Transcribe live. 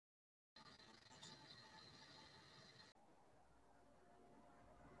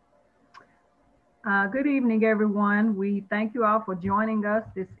Good evening, everyone. We thank you all for joining us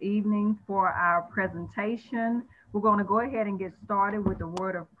this evening for our presentation. We're going to go ahead and get started with the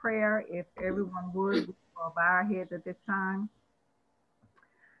word of prayer. If everyone would, we will bow our heads at this time.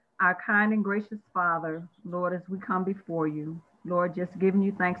 Our kind and gracious Father, Lord, as we come before you, Lord, just giving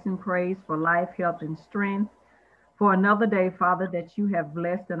you thanks and praise for life, health, and strength, for another day, Father, that you have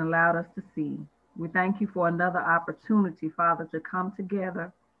blessed and allowed us to see. We thank you for another opportunity, Father, to come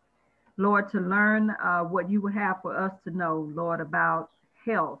together, Lord, to learn what you would have for us to know, Lord, about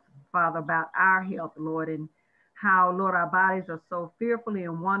health, Father, about our health, Lord, and how, Lord, our bodies are so fearfully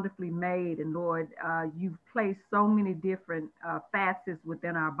and wonderfully made. And Lord, you've placed so many different facets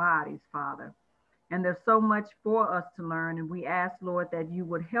within our bodies, Father. And there's so much for us to learn. And we ask, Lord, that you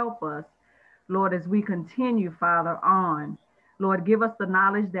would help us, Lord, as we continue, Father, on. Lord, give us the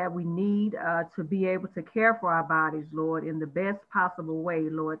knowledge that we need to be able to care for our bodies, Lord, in the best possible way,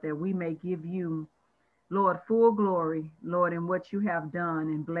 Lord, that we may give you, Lord, full glory, Lord, in what you have done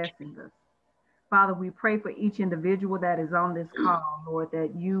in blessing us. Father, we pray for each individual that is on this call, Lord,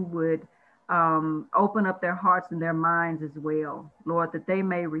 that you would open up their hearts and their minds as well, Lord, that they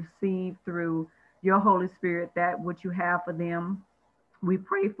may receive through your Holy Spirit that which you have for them. We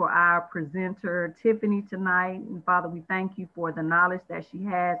pray for our presenter, Tiffany, tonight. And Father, we thank you for the knowledge that she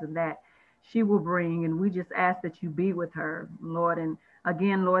has and that she will bring. And we just ask that you be with her, Lord. And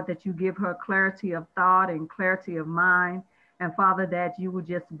again, Lord, that you give her clarity of thought and clarity of mind. And Father, that you will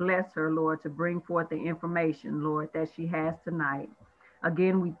just bless her, Lord, to bring forth the information, Lord, that she has tonight.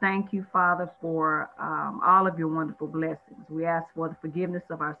 Again, we thank you, Father, for all of your wonderful blessings. We ask for the forgiveness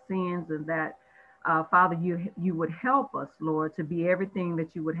of our sins and that Father, you would help us, Lord, to be everything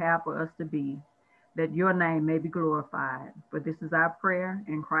that you would have for us to be, that your name may be glorified. For this is our prayer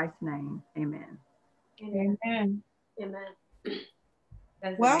in Christ's name. Amen. Amen. Amen.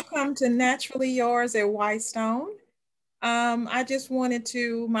 Welcome to Naturally Yours at Whitestone. I just wanted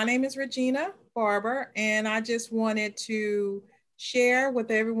to, my name is Regina Barber, and I just wanted to share with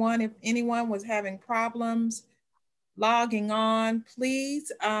everyone if anyone was having problems logging on,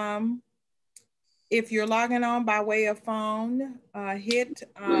 please, if you're logging on by way of phone, hit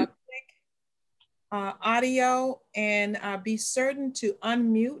click audio and be certain to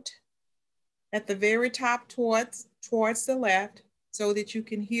unmute at the very top towards the left so that you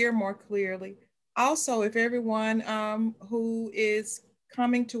can hear more clearly. Also, if everyone who is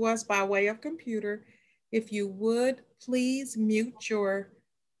coming to us by way of computer, if you would please mute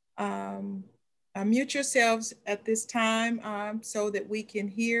yourselves at this time so that we can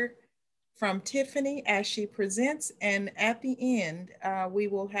hear from Tiffany as she presents, and at the end, we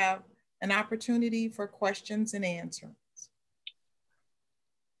will have an opportunity for questions and answers.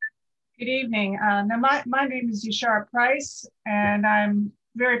 Good evening. Now, my name is Yashara Price, and I'm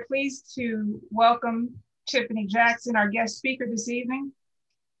very pleased to welcome Tiffany Jackson, our guest speaker this evening.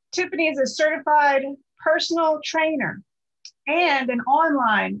 Tiffany is a certified personal trainer and an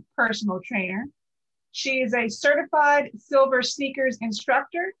online personal trainer. She is a certified Silver Sneakers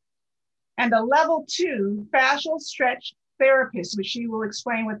instructor and a level 2 fascial stretch therapist, which she will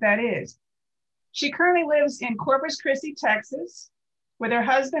explain what that is. She currently lives in Corpus Christi, Texas, with her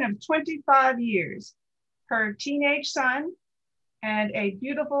husband of 25 years, her teenage son, and a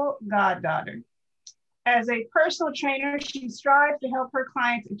beautiful goddaughter. As a personal trainer, she strives to help her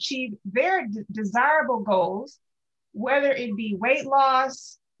clients achieve their desirable goals, whether it be weight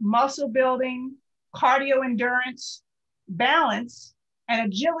loss, muscle building, cardio endurance, balance, and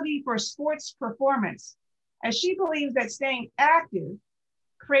agility for sports performance, as she believes that staying active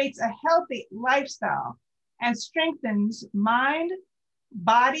creates a healthy lifestyle and strengthens mind,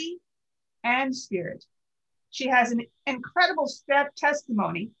 body, and spirit. She has an incredible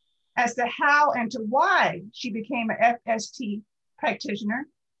testimony as to how and to why she became an FST practitioner.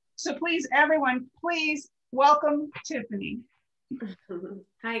 So please, everyone, please welcome Tiffany.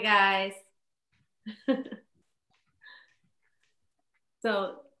 Hi, guys.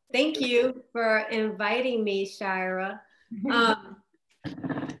 So thank you for inviting me, Shira.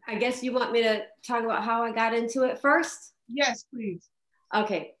 I guess you want me to talk about how I got into it first? Yes, please.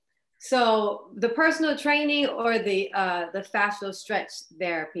 Okay. So the personal training or the fascial stretch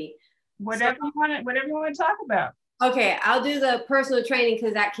therapy? Whatever you want to talk about. Okay, I'll do the personal training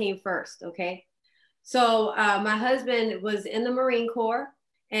because that came first, okay? So my husband was in the Marine Corps,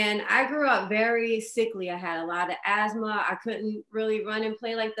 and I grew up very sickly. I had a lot of asthma. I couldn't really run and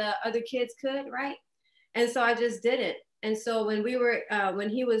play like the other kids could, right? And so I just did it. And so when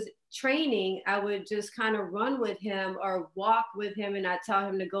he was training, I would just kind of run with him or walk with him, and I'd tell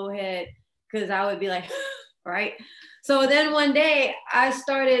him to go ahead because I would be like, right? So then one day I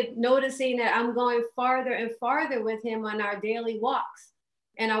started noticing that I'm going farther and farther with him on our daily walks.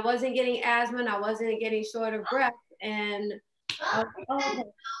 And I wasn't getting asthma and I wasn't getting short of breath. And I was like, oh, okay,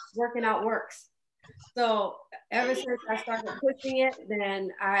 working out works. So ever since I started pushing it,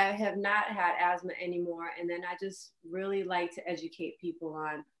 then I have not had asthma anymore. And then I just really like to educate people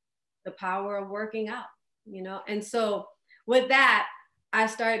on the power of working out, you know? And so with that,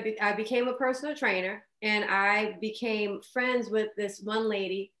 I became a personal trainer, and I became friends with this one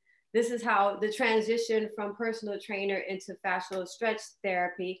lady. This is how the transition from personal trainer into fascial stretch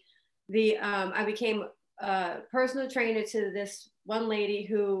therapy. I became a personal trainer to this one lady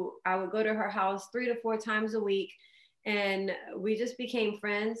who I would go to her house 3 to 4 times a week. And we just became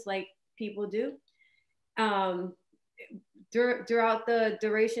friends like people do. Throughout the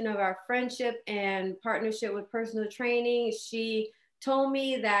duration of our friendship and partnership with personal training, she told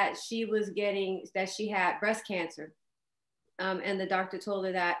me that she had breast cancer. And the doctor told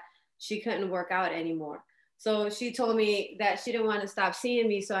her that she couldn't work out anymore. So she told me that she didn't want to stop seeing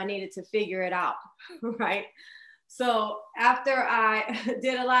me, so I needed to figure it out, right? So after I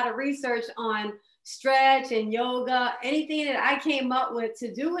did a lot of research on stretch and yoga, anything that I came up with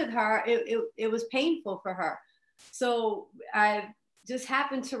to do with her, it was painful for her. So I just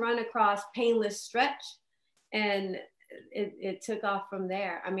happened to run across painless stretch, and it took off from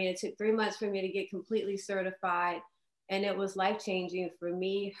there. I mean, it took 3 months for me to get completely certified, and it was life-changing for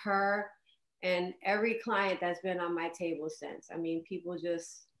me, her, and every client that's been on my table since. I mean, people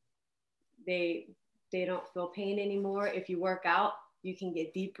just, they don't feel pain anymore. If you work out, you can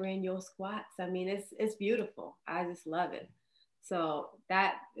get deeper in your squats. I mean, it's beautiful. I just love it. So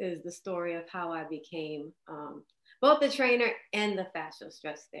that is the story of how I became both the trainer and the fascial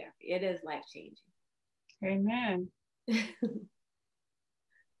stretch therapy. It is life-changing. Amen.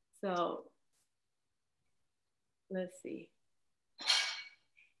 So let's see.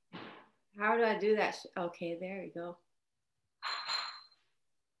 How do I do that? Okay, there you go.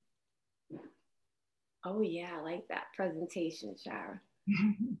 Oh yeah, I like that presentation, Shara.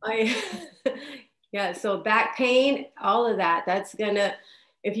 Yeah, so back pain, all of that, that's gonna,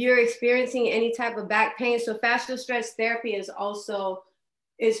 if you're experiencing any type of back pain, so fascial stretch therapy is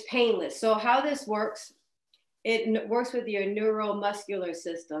painless. So how this works, it works with your neuromuscular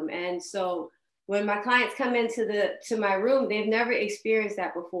system. And so when my clients come into my room, they've never experienced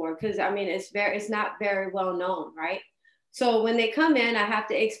that before, because I mean, it's not very well known, right? So when they come in, I have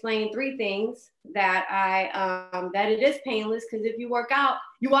to explain 3 things: that that it is painless, because if you work out,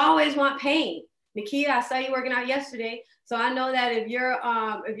 you always want pain. Nakia, I saw you working out yesterday, so I know that if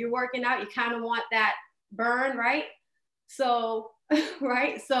you're working out, you kind of want that burn, right? So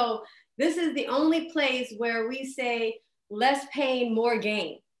right, so this is the only place where we say less pain, more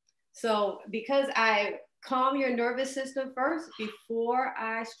gain. So because I calm your nervous system first before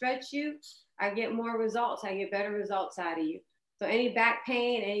I stretch you, I get more results. I get better results out of you. So any back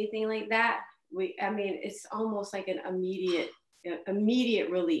pain, anything like that, it's almost like an immediate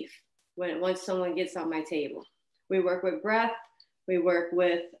relief once someone gets on my table. We work with breath. We work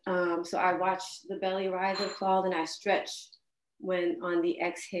with, so I watch the belly rise and fall, and I stretch when on the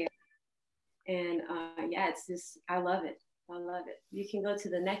exhale. And yeah, it's just, I love it. I love it. You can go to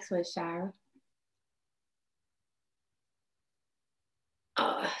the next one, Shara.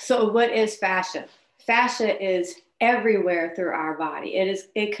 So what is fascia? Fascia is everywhere through our body.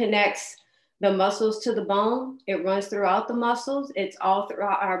 It connects the muscles to the bone. It runs throughout the muscles. It's all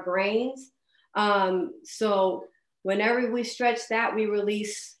throughout our brains. So whenever we stretch that, we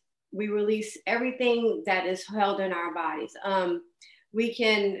release everything that is held in our bodies.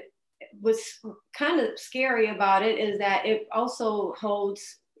 What's kind of scary about it is that it also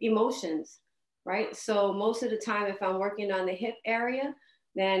holds emotions, right? So most of the time, if I'm working on the hip area,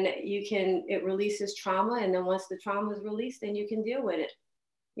 then it releases trauma. And then once the trauma is released, then you can deal with it,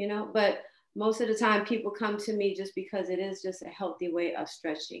 you know? But most of the time people come to me just because it is just a healthy way of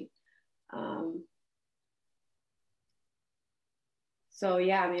stretching. So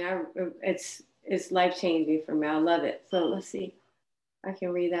yeah, I mean, it's life-changing for me. I love it. So let's see. I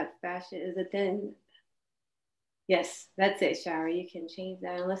can read that. Fascia is a thin. Yes, that's it, Shara. You can change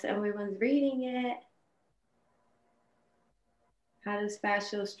that unless everyone's reading it. How does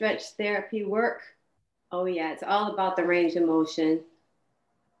fascial stretch therapy work? Oh yeah, it's all about the range of motion.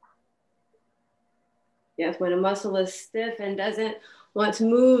 Yes, when a muscle is stiff and doesn't want to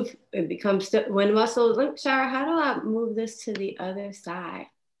move, it becomes stiff. When muscles, look, Shara, how do I move this to the other side?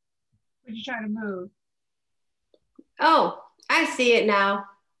 What are you trying to move? Oh, I see it now.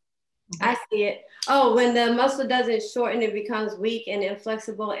 I see it. Oh, when the muscle doesn't shorten, it becomes weak and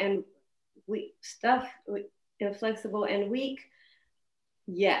inflexible and weak stuff, inflexible and weak.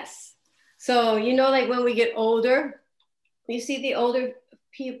 Yes. So, you know, like when we get older, you see the older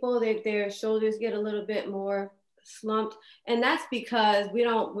people, their shoulders get a little bit more slumped. And that's because we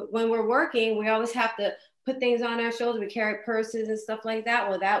don't, when we're working, we always have to put things on our shoulders. We carry purses and stuff like that.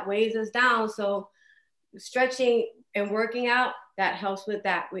 Well, that weighs us down. So stretching and working out, that helps with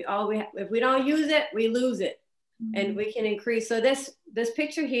that. If we don't use it, we lose it. And we can increase. So this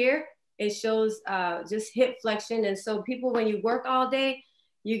picture here, it shows just hip flexion. And so people, when you work all day,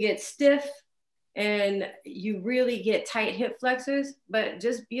 you get stiff and you really get tight hip flexors, but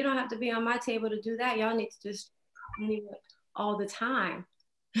just, you don't have to be on my table to do that. Y'all need to just all the time.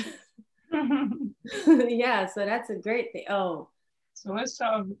 Yeah, so that's a great thing. Oh, so let's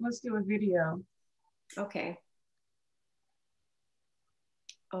do a video. Okay.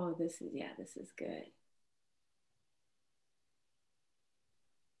 Oh, this is good.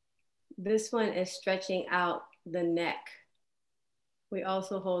 This one is stretching out the neck. We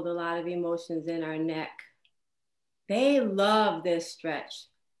also hold a lot of emotions in our neck. They love this stretch.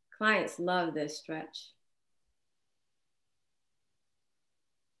 Clients love this stretch.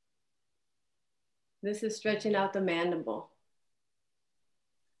 This is stretching out the mandible.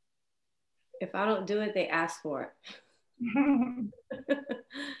 If I don't do it, they ask for it.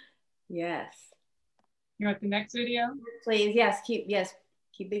 Yes. You want the next video? Please, yes, keep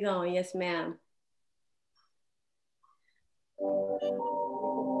it going. Yes, ma'am.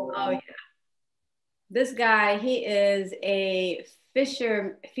 Oh yeah. This guy, he's a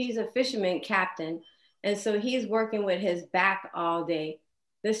fisherman captain. And so he's working with his back all day.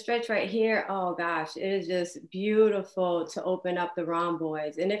 This stretch right here, oh gosh, it is just beautiful to open up the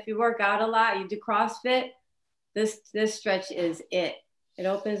rhomboids. And if you work out a lot, you do CrossFit, this stretch is it. It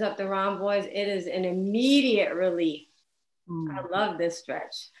opens up the rhomboids. It is an immediate relief. I love this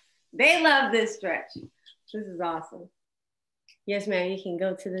stretch. They love this stretch. This is awesome. Yes, ma'am, you can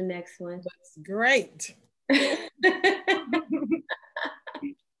go to the next one. That's great.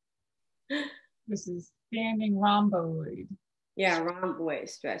 This is standing rhomboid. Yeah, rhomboid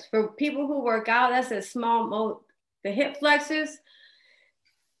stretch. For people who work out, that's a small, the hip flexors.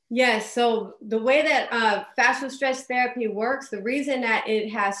 Yes, so the way that fascial stretch therapy works, the reason that it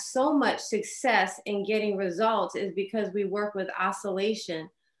has so much success in getting results is because we work with oscillation.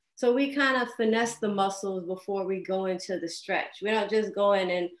 So we kind of finesse the muscles before we go into the stretch. We don't just go in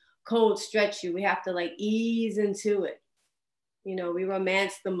and cold stretch you. We have to like ease into it. You know, we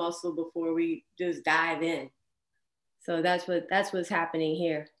romance the muscle before we just dive in. So that's what's happening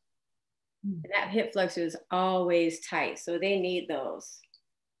here. And that hip flexor is always tight. So they need those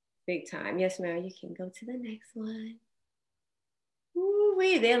big time. Yes, ma'am, you can go to the next one.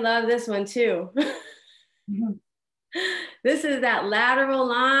 Ooh-wee, they love this one too. This is that lateral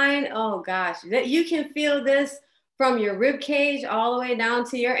line. Oh gosh, you can feel this from your rib cage all the way down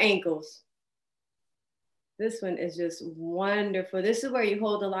to your ankles. This one is just wonderful. This is where you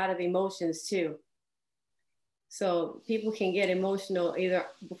hold a lot of emotions too. So people can get emotional either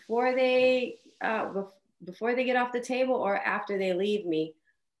before they get off the table or after they leave me,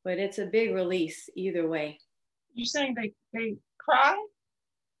 but it's a big release either way. You're saying they cry?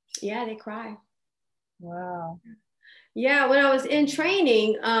 Yeah, they cry. Wow. Yeah, when I was in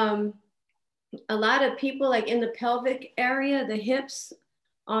training, a lot of people like in the pelvic area, the hips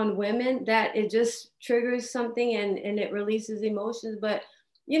on women, that it just triggers something and it releases emotions. But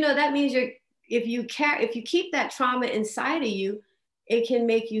you know, that means if you keep that trauma inside of you, it can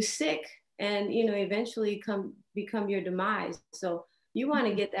make you sick and, you know, eventually become your demise. So you want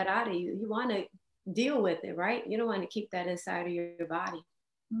to get that out of you. You want to deal with it, right? You don't want to keep that inside of your body.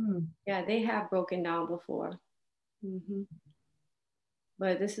 Yeah, they have broken down before.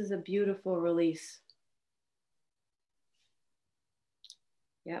 But this is a beautiful release.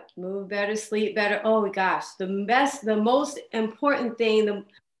 Yep, move better, sleep better. Oh gosh, the most important thing, the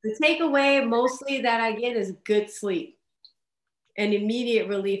takeaway mostly that I get is good sleep and immediate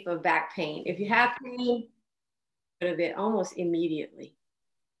relief of back pain. If you have pain, of it almost immediately.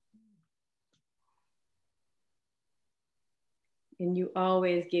 And you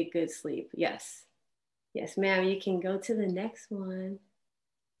always get good sleep. Yes. Yes, ma'am, you can go to the next one.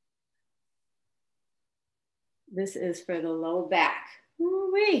 This is for the low back.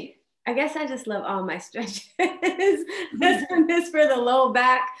 Ooh-wee. I guess I just love all my stretches. This one is for the low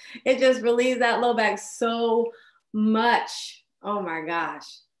back. It just relieves that low back so much. Oh my gosh.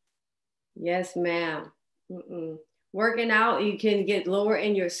 Yes, ma'am. Working out, you can get lower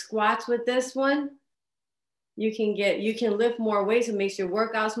in your squats with this one. You can lift more weights. It makes your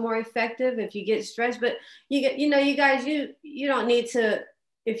workouts more effective if you get stretched. But you guys, you don't need to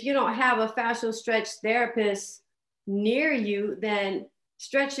if you don't have a fascial stretch therapist near you, then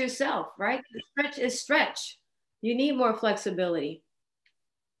stretch yourself, right? Stretch is stretch. You need more flexibility.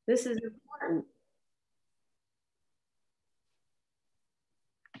 This is important.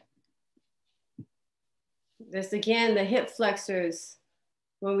 This again, the hip flexors,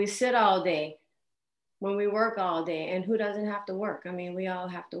 when we sit all day, when we work all day, and who doesn't have to work? I mean, we all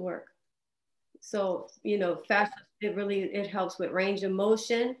have to work. So, you know, fascia, it helps with range of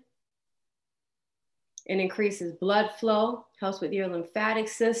motion. It increases blood flow, helps with your lymphatic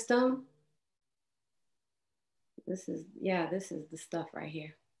system. This is the stuff right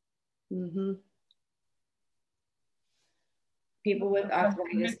here. Mm-hmm. People with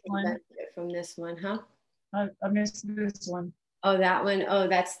arthritis can benefit from this one, huh? I missed this one. Oh, that one. Oh,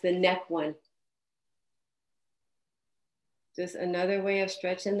 that's the neck one. Just another way of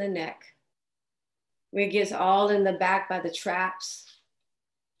stretching the neck. It gets all in the back by the traps.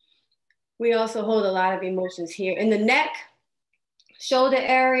 We also hold a lot of emotions here in the neck, shoulder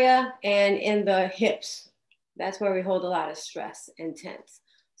area, and in the hips. That's where we hold a lot of stress and tense.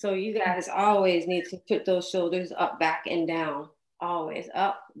 So you guys always need to put those shoulders up, back, and down. Always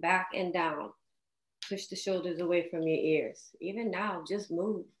up, back, and down. Push the shoulders away from your ears. Even now, just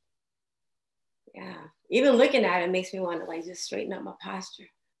move. Yeah. Even looking at it makes me want to like just straighten up my posture.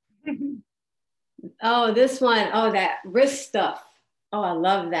 Oh, this one. Oh, that wrist stuff. Oh, I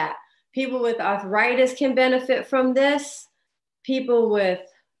love that. People with arthritis can benefit from this. People with,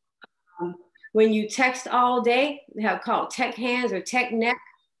 when you text all day, they have called tech hands or tech neck.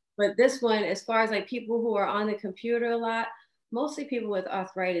 But this one, as far as like people who are on the computer a lot, mostly people with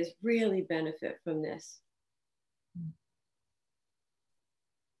arthritis really benefit from this.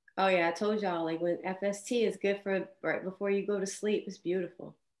 Oh yeah, I told y'all, like when FST is good for right before you go to sleep, it's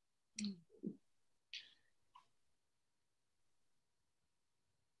beautiful.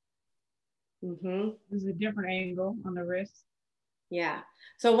 Mm-hmm. There's a different angle on the wrist. Yeah.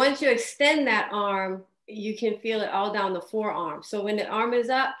 So once you extend that arm, you can feel it all down the forearm. So when the arm is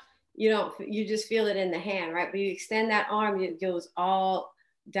up, you just feel it in the hand, right? But you extend that arm, it goes all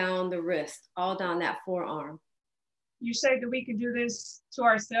down the wrist, all down that forearm. You say that we could do this to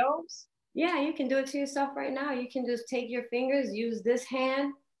ourselves? Yeah, you can do it to yourself right now. You can just take your fingers, use this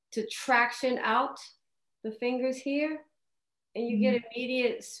hand to traction out the fingers here, and you get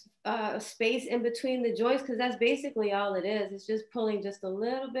immediate space in between the joints, because that's basically all it is. It's just pulling just a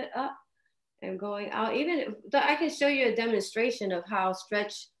little bit up and going out. Even I can show you a demonstration of how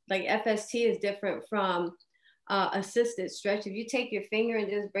stretch, like FST, is different from assisted stretch. If you take your finger and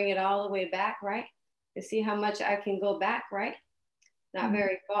just bring it all the way back, right? You see how much I can go back, right? Not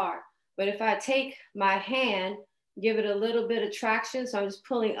very far. But if I take my hand, give it a little bit of traction, so I'm just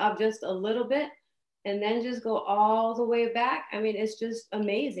pulling up just a little bit, and then just go all the way back. I mean, it's just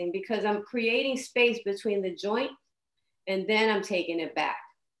amazing because I'm creating space between the joint, and then I'm taking it back.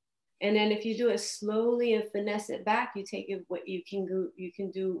 And then if you do it slowly and finesse it back, you take it, what you can do, you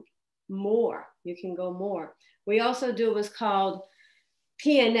can do more. You can go more. We also do what's called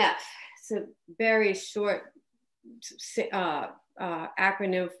PNF. It's a very short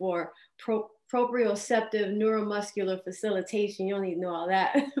acronym for proprioceptive neuromuscular facilitation. You don't need to know all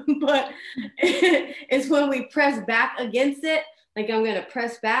that, but it's when we press back against it. Like I'm going to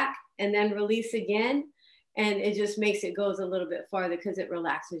press back and then release again. And it just makes it goes a little bit farther because it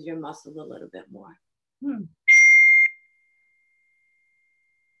relaxes your muscle a little bit more.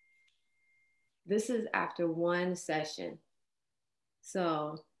 This is after one session.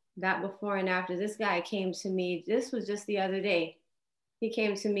 So that before and after, this guy came to me, this was just the other day. He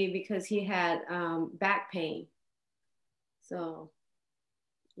came to me because he had back pain. So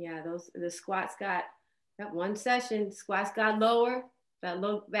yeah, the squats got, that one session, squats got lower, that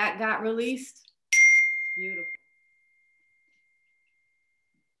low back got released. Beautiful.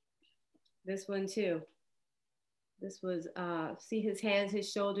 This one too. This was, see his hands, his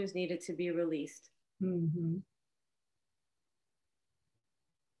shoulders needed to be released.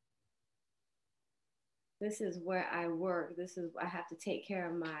 This is where I work. This is, I have to take care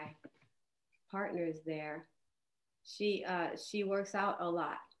of my partners there. She works out a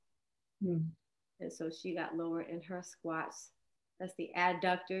lot. And so she got lower in her squats. That's the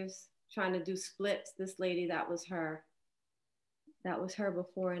adductors, trying to do splits. This lady, that was her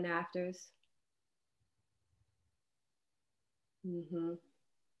before and afters. And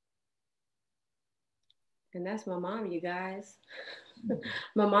that's my mom, you guys.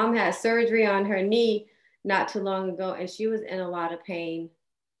 My mom had surgery on her knee not too long ago, and she was in a lot of pain.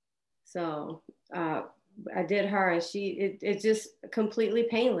 So I did her, and it's just completely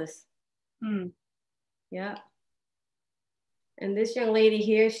painless. Yeah. And this young lady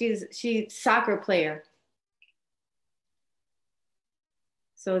here, she's soccer player.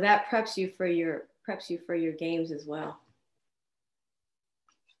 So that preps you for your games as well.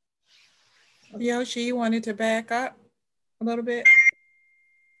 Yoshi, you wanted to back up a little bit?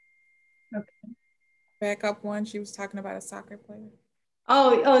 Okay. Back up one, she was talking about a soccer player.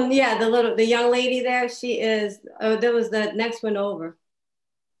 Oh yeah, the young lady there, she is, there was the next one over.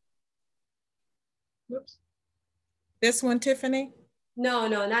 Whoops. This one, Tiffany? No,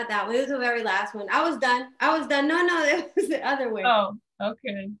 not that one. This is the very last one. I was done. No, it was the other way. Oh,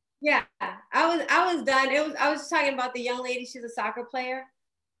 okay. Yeah, I was done. I was just talking about the young lady. She's a soccer player.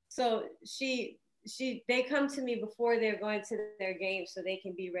 So they come to me before they're going to their games so they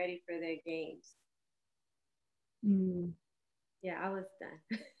can be ready for their games. Mm. Yeah, I was done.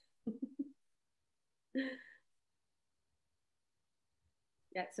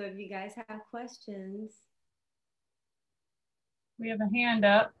 Yeah, so if you guys have questions. We have a hand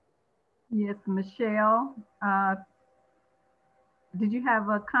up. Yes, Michelle. Did you have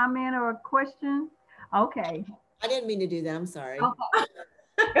a comment or a question? Okay. I didn't mean to do that. I'm sorry.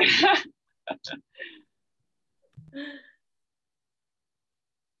 Okay.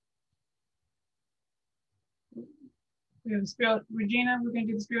 We have Regina, we're going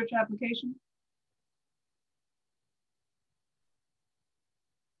to do the spiritual application.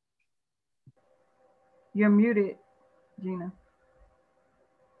 You're muted, Gina.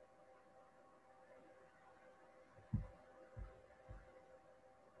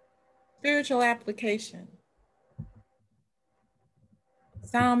 Spiritual application.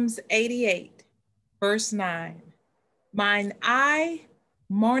 Psalms 88, verse 9. Mine eye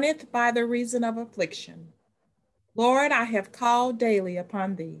mourneth by the reason of affliction. Lord, I have called daily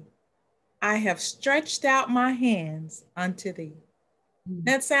upon thee. I have stretched out my hands unto thee.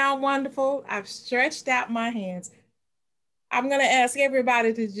 That sound wonderful? I've stretched out my hands. I'm going to ask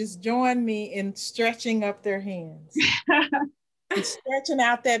everybody to just join me in stretching up their hands. And stretching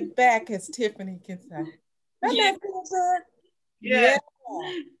out that back, as Tiffany can say. Doesn't that feel good? Yeah.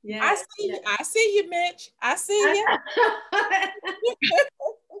 Yeah. I see you, Mitch. I see you.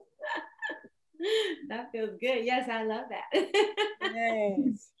 That feels good. Yes, I love that.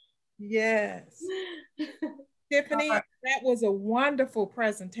 Yes. Tiffany, that was a wonderful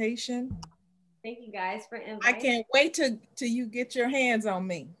presentation. Thank you guys for inviting. I can't wait till you get your hands on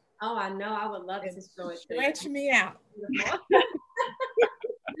me. Oh, I know. I would love to show it. Stretch me out.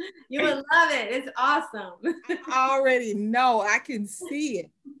 You would love it. It's awesome. I already know. I can see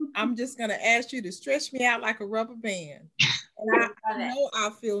it. I'm just going to ask you to stretch me out like a rubber band. And I know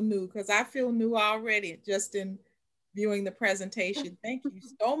I'll feel new because I feel new already just in viewing the presentation. Thank you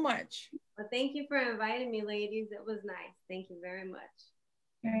so much. Well, thank you for inviting me, ladies. It was nice. Thank you very much.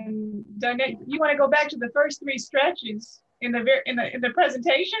 And Donette, you want to go back to the first three stretches in the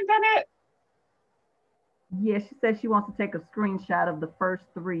presentation, Donette? Yes, she said she wants to take a screenshot of the first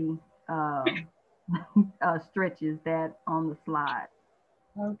three stretches that on the slide.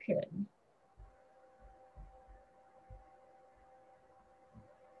 Okay.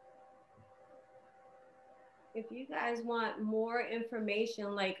 If you guys want more information,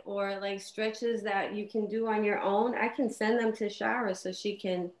 or stretches that you can do on your own, I can send them to Shara so she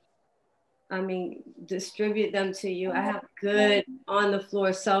can, distribute them to you. I have good on the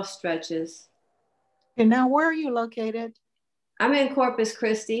floor self stretches. And now, where are you located? I'm in Corpus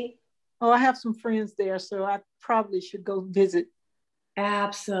Christi. Oh, I have some friends there, so I probably should go visit.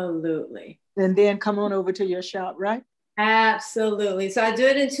 Absolutely. And then come on over to your shop, right? Absolutely. So I do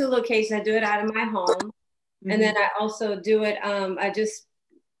it in 2 locations. I do it out of my home. And then I also do it, I just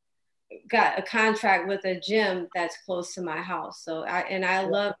got a contract with a gym that's close to my house. So I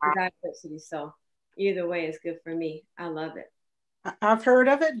love the diversity. So either way is good for me. I love it. I've heard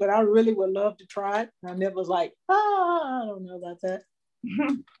of it, but I really would love to try it. I never was like, I don't know about that.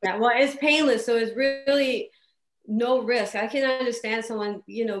 Yeah, well, it's painless. So it's really no risk. I can understand someone,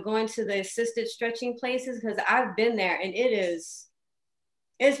 going to the assisted stretching places because I've been there and it's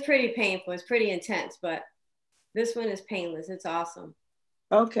pretty painful. It's pretty intense, but this one is painless. It's awesome.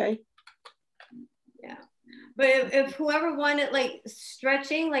 Okay. Yeah. But if whoever wanted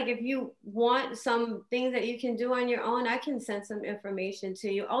stretching, if you want some things that you can do on your own, I can send some information to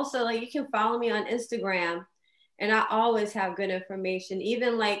you. Also, you can follow me on Instagram and I always have good information,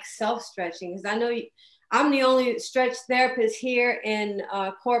 even self-stretching. Because I know I'm the only stretch therapist here in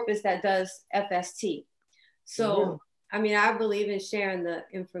Corpus that does FST. So, I believe in sharing the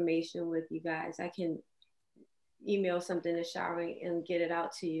information with you guys. I can email something to Shari and get it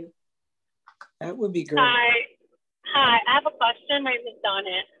out to you. That would be great. Hi. I have a question. My name is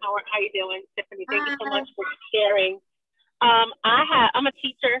Donna. How are you doing, Tiffany? Thank you so much for sharing I'm a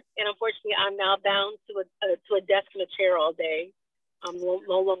teacher, and unfortunately, I'm now bound to a desk and a chair all day. I'm no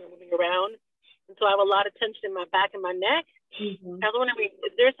longer moving around, and so I have a lot of tension in my back and my neck. I was wondering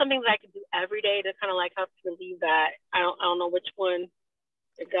if there's something that I could do every day to kind of like help to relieve that. I don't know which one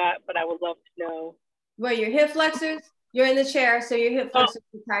you got, but I would love to know. Well, your hip flexors, you're in the chair, so your hip flexors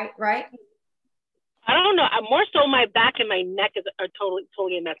are tight, right? I don't know. I'm more so my back and my neck are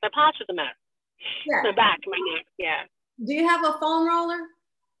totally a mess. My posture's a mess. Yeah. My back, my neck, yeah. Do you have a foam roller?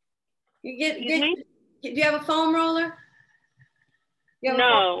 Do you have a foam roller?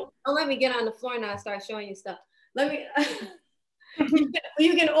 No. Oh, let me get on the floor now and start showing you stuff. Let me.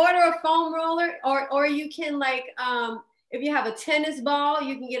 You can order a foam roller, or you can like, if you have a tennis ball,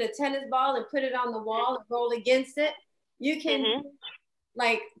 you can get a tennis ball and put it on the wall and roll against it. You can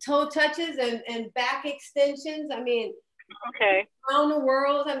like toe touches and back extensions. I mean, okay. Around the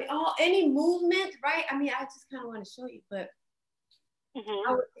world. I mean, any movement, right? I mean, I just kind of want to show you, but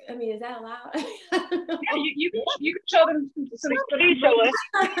I mean, is that allowed? Yeah, you can show them. Please show us.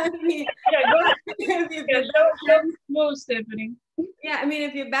 I mean, show move, Tiffany. Yeah, I mean,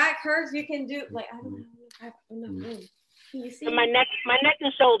 if your back hurts, you can do like, I don't have enough room. Can you see? And my neck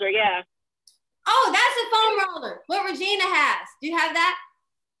and shoulder, yeah. Oh, that's a foam roller. What Regina has. Do you have that?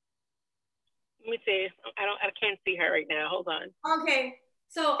 Let me see. I can't see her right now. Hold on. Okay.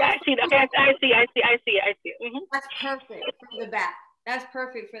 So yeah, I see that. Okay, I see. That's perfect for the back. That's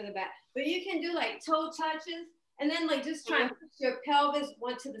perfect for the back. But you can do like toe touches and then like just try and push your pelvis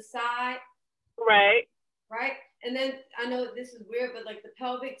one to the side. Right. Right. And then I know this is weird, but like the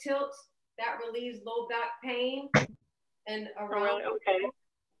pelvic tilts, that relieves low back pain and around. Oh, really? Okay.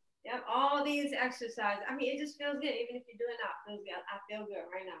 Yep. All these exercises. I mean, it just feels good. Even if you're doing that, it feels good. I feel good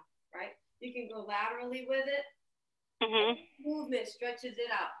right now. Right. You can go laterally with it. Movement stretches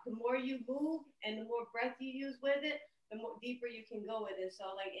it out. The more you move and the more breath you use with it, the more deeper you can go with it.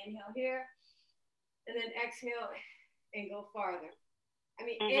 So like inhale here and then exhale and go farther. I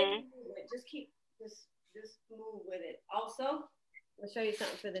mean, any movement, just move with it. Also, I'll show you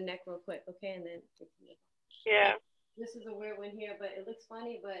something for the neck real quick, okay? And then yeah. This is a weird one here, but it looks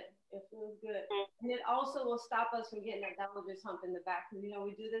funny, but it feels good. And it also will stop us from getting that downward hump in the back. Because, you know,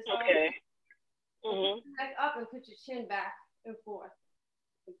 we do this all day. Put your neck up and put your chin back and forth.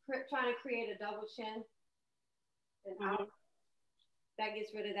 Trying to create a double chin and out. That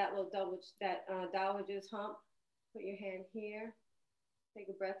gets rid of that little dowager's hump. Put your hand here. Take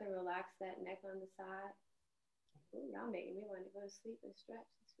a breath and relax that neck on the side. Ooh, y'all making me want to go to sleep and stretch.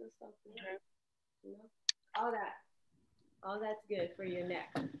 This feels so good. You know, all that's good for your neck.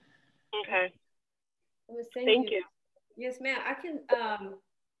 Okay. Thank you. Yes, ma'am. I can.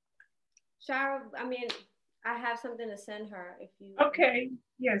 Shara, I mean, I have something to send her if you. Okay.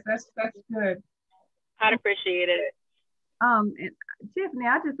 Yes, that's good. I'd appreciate it. Tiffany,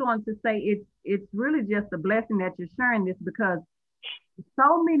 I just wanted to say it's really just a blessing that you're sharing this, because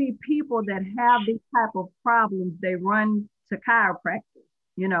so many people that have these type of problems, they run to chiropractors,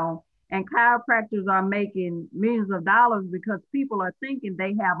 you know, and chiropractors are making millions of dollars because people are thinking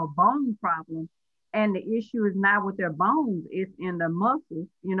they have a bone problem. And the issue is not with their bones, it's in the muscles,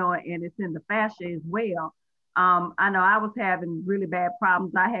 you know, and it's in the fascia as well. I know I was having really bad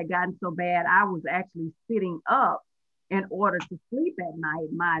problems. I had gotten so bad, I was actually sitting up in order to sleep at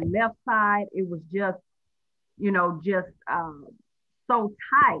night. My left side, it was just, you know, so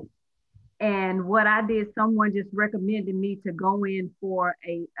tight. And what I did, someone just recommended me to go in for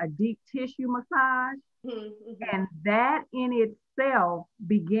a deep tissue massage. And that in itself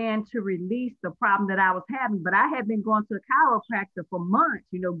began to release the problem that I was having. But I had been going to a chiropractor for months,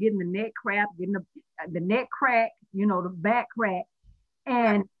 you know, getting the neck cramp, getting the neck crack, you know, the back crack.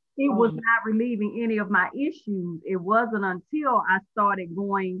 And it was not relieving any of my issues. It wasn't until I started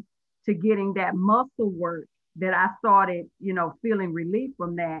going to getting that muscle work that I started, you know, feeling relief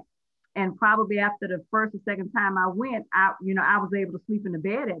from that. And probably after the first or second time I went, I was able to sleep in the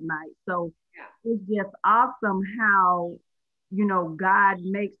bed at night. So it's just awesome how, you know, God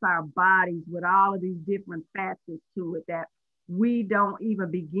makes our bodies with all of these different facets to it that we don't even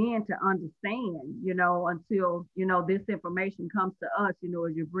begin to understand, you know, until, you know, this information comes to us, you know,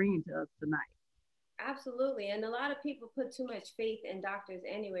 as you're bringing to us tonight. Absolutely. And a lot of people put too much faith in doctors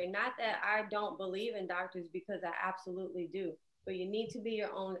anyway. Not that I don't believe in doctors, because I absolutely do. But you need to be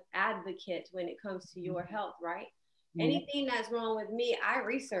your own advocate when it comes to your health, right? Anything that's wrong with me, I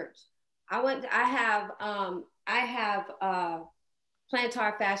research. I have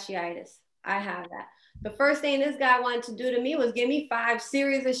plantar fasciitis. I have that. The first thing this guy wanted to do to me was give me 5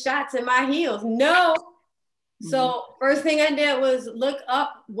 series of shots in my heels. No. So first thing I did was look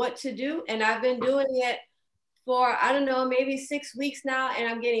up what to do. And I've been doing it for, I don't know, maybe 6 weeks now, and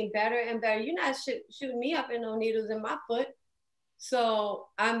I'm getting better and better. You're not shooting me up in no needles in my foot. So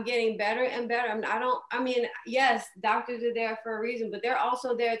I'm getting better and better. I mean, yes, doctors are there for a reason, but they're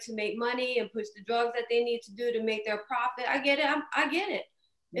also there to make money and push the drugs that they need to do to make their profit. I get it. I get it.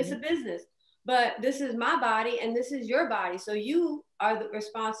 It's a business, but this is my body and this is your body. So you are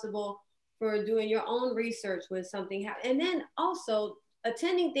responsible for doing your own research when something happens. And then also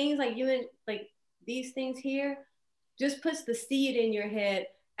attending things like like these things here just puts the seed in your head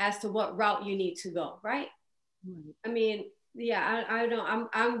as to what route you need to go, right? I mean, yeah,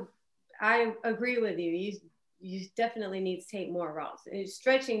 I agree with you. You definitely need to take more routes. And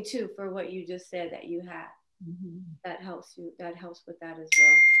stretching too, for what you just said that you had. That helps with that as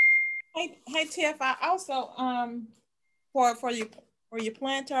well. Hey Tiff, I also for your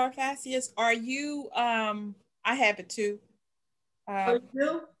plantar fasciitis, are you I have it too. Oh, you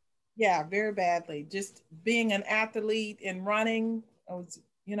do? Yeah, very badly. Just being an athlete and running,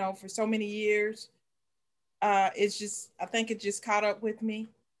 for so many years. It's just, I think it just caught up with me.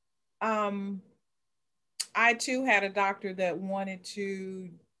 I too had a doctor that wanted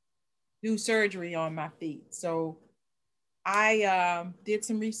to do surgery on my feet. So I did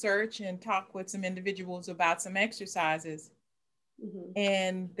some research and talked with some individuals about some exercises.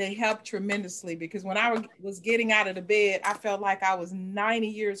 And they helped tremendously, because when I was getting out of the bed, I felt like I was 90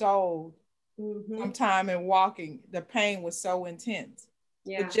 years old sometime, and walking. The pain was so intense.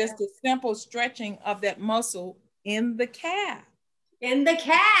 Yeah. But just a simple stretching of that muscle in the calf. In the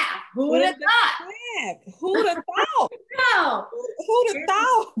calf. Who would have thought? Who'd have thought? No. Who'd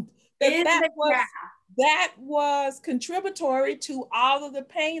have thought that was contributory to all of the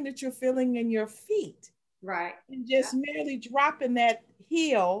pain that you're feeling in your feet. Right. And just merely dropping that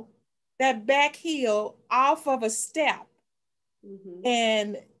heel, that back heel off of a step,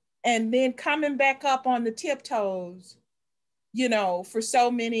 and then coming back up on the tiptoes, for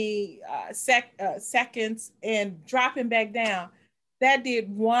so many seconds, and dropping back down. That did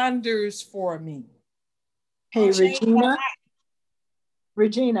wonders for me. Hey,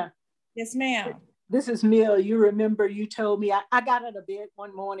 Regina. Yes, ma'am. This is Mill. You remember you told me, I got out of bed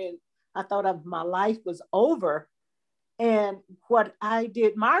one morning, I thought my life was over. And what I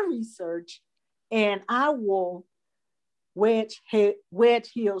did my research, and I wore wedge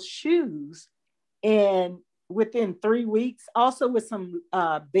heel shoes. And within 3 weeks, also with some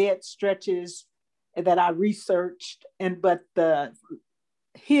bed stretches that I researched, but the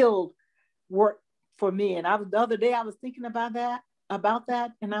heel worked for me. And the other day I was thinking about that,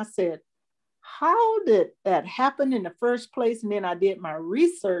 and I said, how did that happen in the first place? And then I did my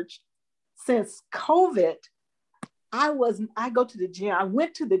research. Since COVID, I go to the gym. I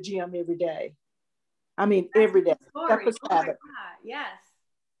went to the gym every day. I mean, every day. Except for Sabbath. Yes.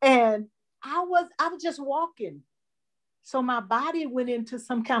 And I was just walking. So my body went into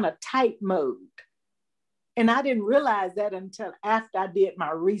some kind of tight mode. And I didn't realize that until after I did my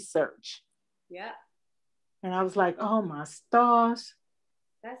research. Yeah. And I was like, oh my stars.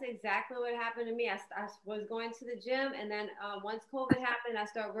 That's exactly what happened to me. I was going to the gym, and then once COVID happened, I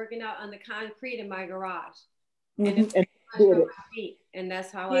started working out on the concrete in my garage. And my feet, and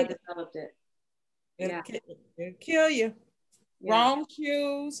that's how I developed it. It'll kill you. Yeah. Wrong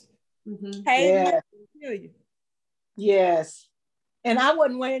shoes. It'll kill you. Yes. And I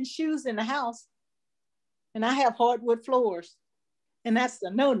wasn't wearing shoes in the house. And I have hardwood floors. And that's the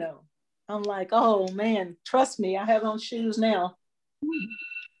no-no. I'm like, oh man, trust me, I have on shoes now.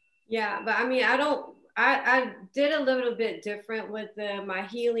 Yeah, but I mean, I did a little bit different with my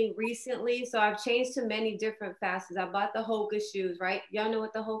healing recently. So I've changed to many different facets. I bought the Hoka shoes, right? Y'all know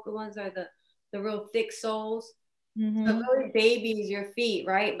what the Hoka ones are, the real thick soles. So it really babies your feet,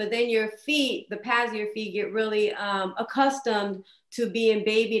 right? But then your feet, the pads of your feet get really accustomed to being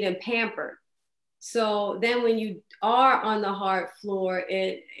babied and pampered. So then when you are on the hard floor,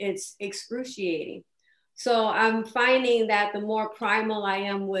 it's excruciating. So I'm finding that the more primal I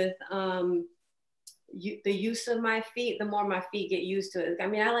am with the use of my feet, the more my feet get used to it. I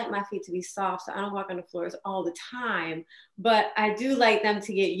mean, I like my feet to be soft, so I don't walk on the floors all the time, but I do like them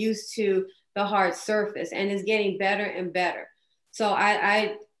to get used to the hard surface, and it's getting better and better. So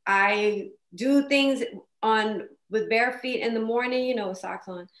I do things with bare feet in the morning, with socks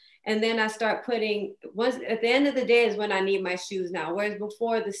on. And then I start once at the end of the day is when I need my shoes now. Whereas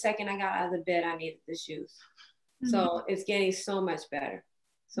before, the second I got out of the bed, I needed the shoes. So it's getting so much better.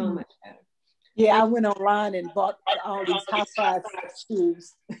 So much better. Yeah, I went online and bought all these high-size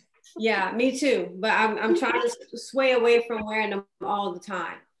shoes. Yeah, me too. But I'm trying to sway away from wearing them all the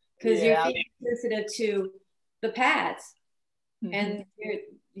time, because your feet are sensitive to the pads. And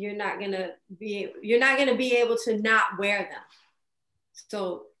you're not gonna be able to not wear them.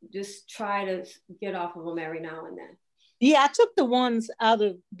 So just try to get off of them every now and then. Yeah, I took the ones out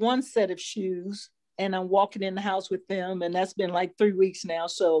of one set of shoes and I'm walking in the house with them, and that's been like 3 weeks now.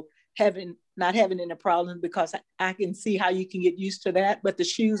 So not having any problem, because I can see how you can get used to that. But the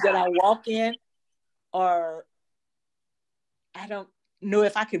shoes that I walk in are, I don't know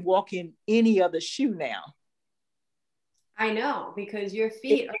if I could walk in any other shoe now. I know, because your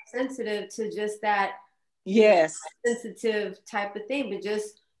feet are sensitive to just that. Yes. Sensitive type of thing, but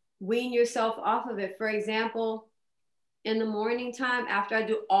just wean yourself off of it. For example, in the morning time, after I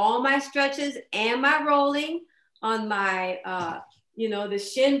do all my stretches and my rolling on my, the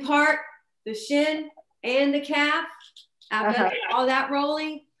shin part, the shin and the calf, after I do all that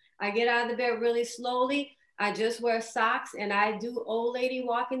rolling, I get out of the bed really slowly. I just wear socks and I do old lady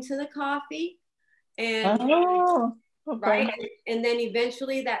walking to the coffee. And right. And then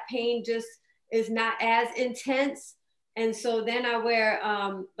eventually that pain just is not as intense. And so then I wear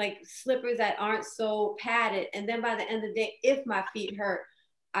like slippers that aren't so padded. And then by the end of the day, if my feet hurt,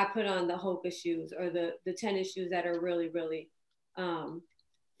 I put on the Hoka shoes or the tennis shoes that are really, really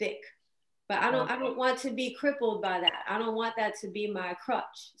thick. But I don't want to be crippled by that. I don't want that to be my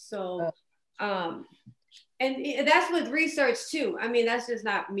crutch. So, and that's with research too. I mean, that's just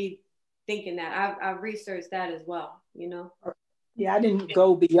not me thinking that. I've researched that as well, you know? Yeah, I didn't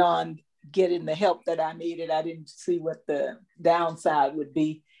go beyond getting the help that I needed. I didn't see what the downside would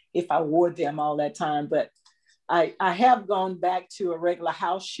be if I wore them all that time. But I have gone back to a regular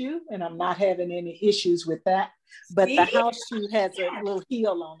house shoe, and I'm not having any issues with that. But the house shoe has a little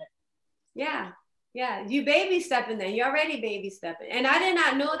heel on it. Yeah, yeah. You baby stepping then. You're already baby stepping. And I did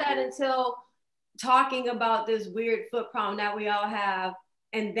not know that until talking about this weird foot problem that we all have.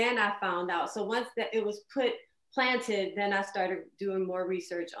 And then I found out. So once that it was planted, then I started doing more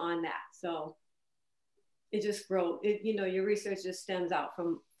research on that. So it just grows. Your research just stems out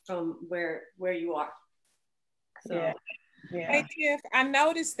from where you are. So yeah. Hey Tiff, I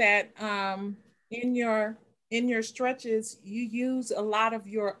noticed that in your stretches, you use a lot of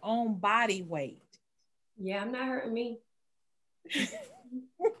your own body weight. Yeah, I'm not hurting me.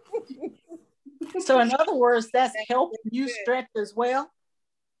 So in other words, that's helping you stretch as well?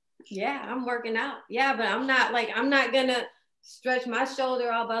 Yeah, I'm working out. Yeah, but I'm not gonna stretch my shoulder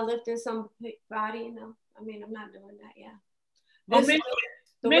out by lifting some body, I mean, I'm not doing that, yeah.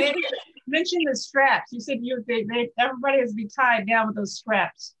 Mention the straps. You said everybody has to be tied down with those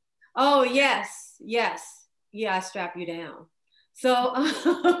straps. Oh, yes. Yeah, I strap you down. So I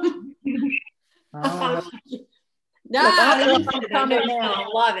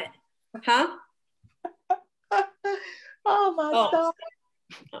love it. Huh? Oh my God.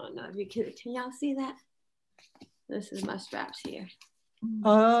 Oh no, you can y'all see that? This is my straps here.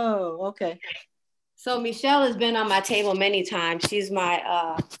 Oh, okay. So Michelle has been on my table many times. She's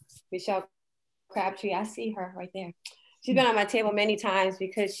my Michelle Crabtree. I see her right there. She's been on my table many times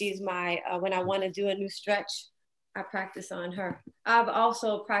because she's my when I want to do a new stretch, I practice on her. I've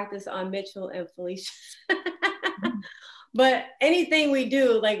also practiced on Mitchell and Felicia. But anything we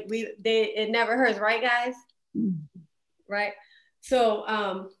do, it never hurts, right, guys? Right. So,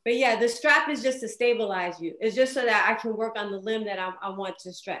 but yeah, the strap is just to stabilize you. It's just so that I can work on the limb that I want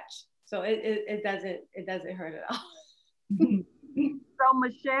to stretch. So it doesn't hurt at all. So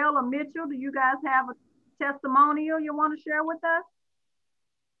Michelle or Mitchell, do you guys have a testimonial you want to share with us?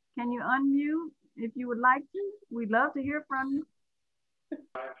 Can you unmute if you would like to? We'd love to hear from you.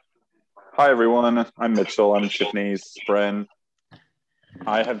 Hi, everyone. I'm Mitchell. I'm Tiffany's friend.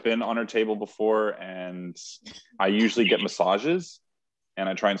 I have been on her table before, and I usually get massages, and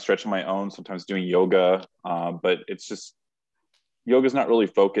I try and stretch on my own, sometimes doing yoga, but it's just, yoga's not really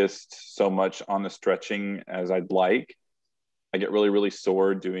focused so much on the stretching as I'd like. I get really, really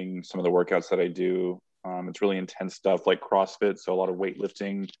sore doing some of the workouts that I do. It's really intense stuff like CrossFit, so a lot of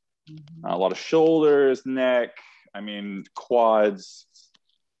weightlifting, a lot of shoulders, neck, quads,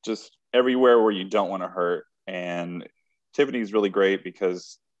 just everywhere where you don't want to hurt. And Tiffany's really great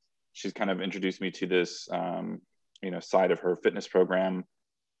because she's kind of introduced me to this, side of her fitness program.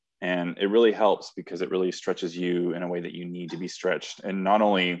 And it really helps because it really stretches you in a way that you need to be stretched. And not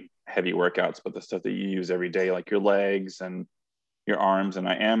only heavy workouts, but the stuff that you use every day, like your legs and your arms. And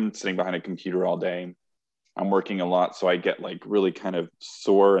I am sitting behind a computer all day. I'm working a lot. So I get really kind of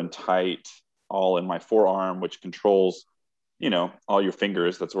sore and tight all in my forearm, which controls, all your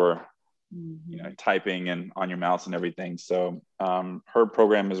fingers. That's where, typing and on your mouse and everything. So her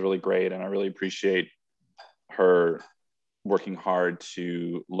program is really great. And I really appreciate her working hard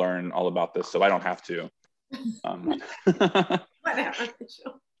to learn all about this so I don't have to. Whatever.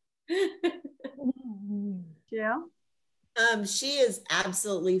 Yeah. She is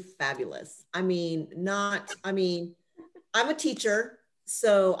absolutely fabulous. I'm a teacher,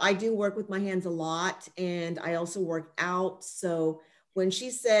 so I do work with my hands a lot, and I also work out. So when she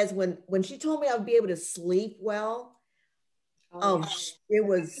says, when she told me I would be able to sleep well, it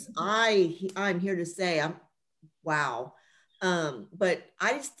was, I'm here to say, wow. But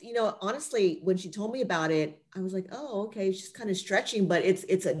I just, honestly, when she told me about it, I was like, oh, okay, she's kind of stretching, but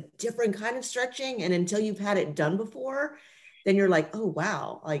it's a different kind of stretching. And until you've had it done before, then you're like, oh,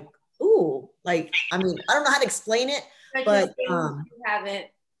 wow. Like, ooh, like, I don't know how to explain it, but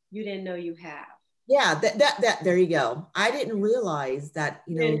you didn't know you have. Yeah, that there you go. I didn't realize that,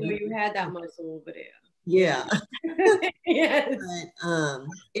 you didn't know you had that muscle over there. Yeah. Yes. But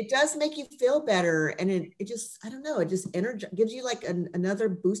it does make you feel better, and it just, I don't know, it just gives you like another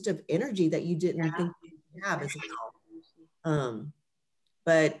boost of energy that you didn't think you have as well.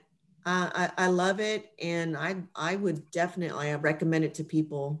 But I love it, and I would definitely recommend it to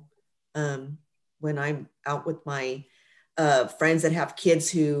people when I'm out with my friends that have kids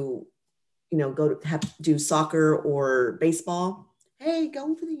who go to have to do soccer or baseball. Hey,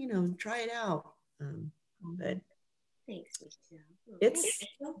 go for the try it out. But thanks, it's.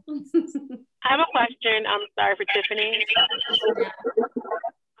 I have a question. I'm sorry for Tiffany.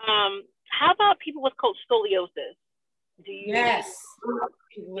 How about people with scoliosis? Do you? Yes.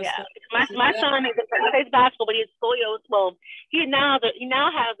 Yeah, my son plays basketball, but he has scoliosis. Well, he now has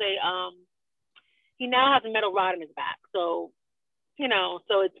a metal rod in his back. So,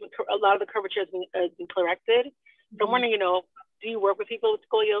 so it's a lot of the curvature has been corrected. So I'm wondering, do you work with people with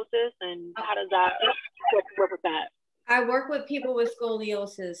scoliosis, and how does that work with that? I work with people with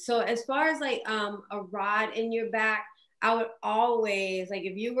scoliosis. So as far as like a rod in your back, I would always, like,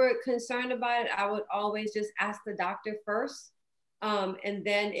 if you were concerned about it, I would always just ask the doctor first. And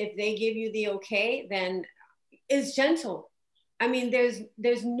then if they give you the okay, then it's gentle. I mean, there's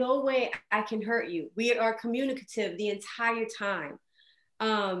no way I can hurt you. We are communicative the entire time.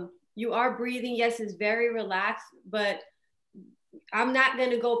 You are breathing. Yes, it's very relaxed, but I'm not going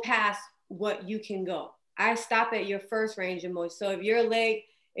to go past what you can go. I stop at your first range of motion. So if your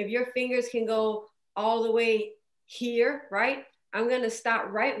fingers can go all the way here, right? I'm going to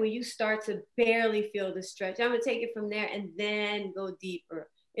stop right where you start to barely feel the stretch. I'm going to take it from there and then go deeper.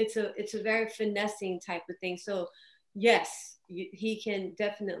 It's a very finessing type of thing. So yes, he can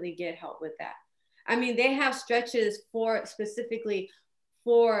definitely get help with that. I mean, they have stretches specifically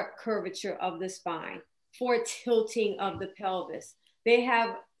for curvature of the spine, for tilting of the pelvis. They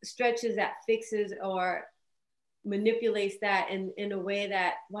have stretches that fixes or manipulates that in a way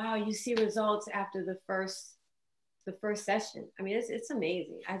that, wow, you see results after the first session. I mean, it's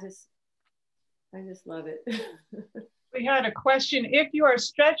amazing. I just love it. We had a question. If you are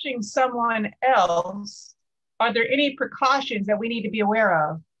stretching someone else, are there any precautions that we need to be aware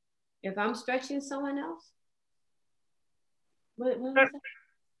of? If I'm stretching someone else? What was that?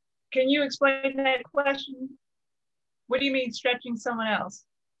 Can you explain that question? What do you mean stretching someone else?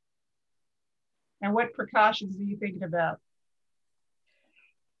 And what precautions are you thinking about?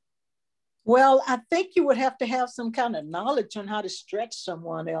 Well, I think you would have to have some kind of knowledge on how to stretch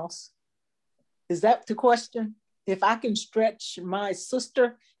someone else. Is that the question? If I can stretch my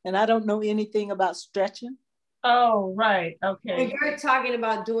sister and I don't know anything about stretching? Oh, right. Okay. If you're talking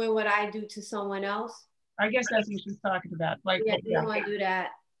about doing what I do to someone else. I guess that's what she's talking about. Like, yeah, you don't want to do that.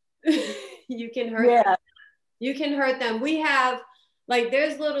 You can hurt them. You can hurt them. We have, like,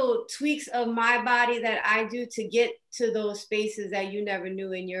 there's little tweaks of my body that I do to get to those spaces that you never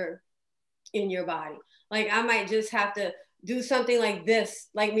knew in your body. Like, I might just have to do something like this.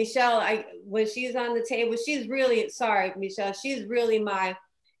 Like Michelle, when she's on the table, she's really, sorry, Michelle, she's really my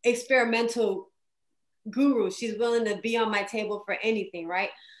experimental guru. She's willing to be on my table for anything, right?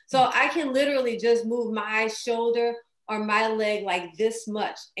 So I can literally just move my shoulder or my leg like this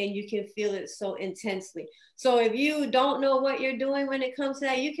much, and you can feel it so intensely. So if you don't know what you're doing when it comes to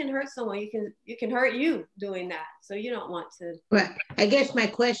that, you can hurt someone. You can hurt you doing that. So you don't want to. Well, I guess my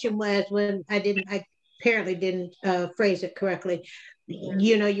question was, when I apparently didn't phrase it correctly.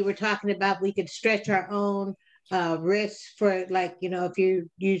 You were talking about we could stretch our own wrists for, like, if you're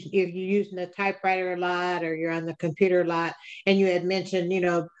using a typewriter a lot or you're on the computer a lot, and you had mentioned,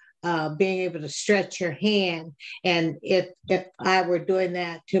 being able to stretch your hand. And if I were doing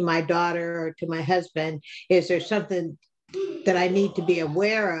that to my daughter or to my husband, is there something that I need to be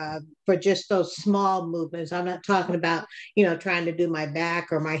aware of for just those small movements? I'm not talking about, trying to do my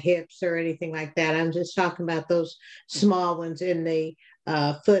back or my hips or anything like that. I'm just talking about those small ones in the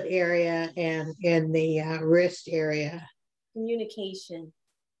foot area and in the wrist area. Communication,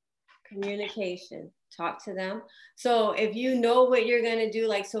 talk to them. So if you know what you're going to do,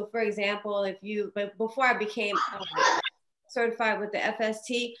 like, so for example, but before I became certified with the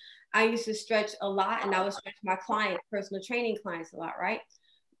FST, I used to stretch a lot, and I would stretch my clients, personal training clients, a lot, right?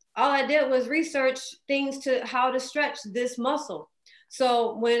 All I did was research things to how to stretch this muscle.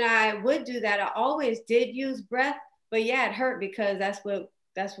 So when I would do that, I always did use breath, but yeah, it hurt because that's what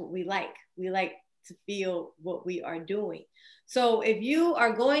we like. We like to feel what we are doing. So if you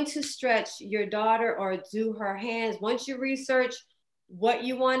are going to stretch your daughter or do her hands, once you research what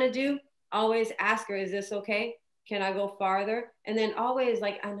you want to do, always ask her, is this okay? Can I go farther? And then always,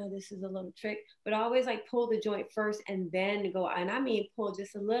 like, I know this is a little trick, but always like pull the joint first and then go. And I mean, pull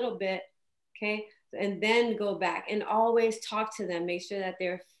just a little bit, okay? And then go back, and always talk to them. Make sure that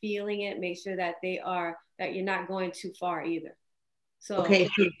they're feeling it. Make sure that that you're not going too far either. So, okay.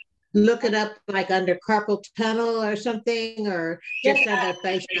 So look it up like under carpal tunnel or something, or just under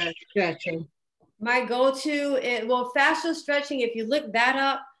fascial stretching. My go-to is, well, fascial stretching. If you look that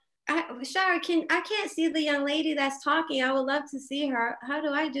up, Shara, I can't see the young lady that's talking. I would love to see her. How do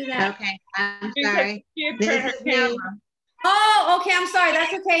I do that? Okay, I'm sorry. Oh, okay. I'm sorry.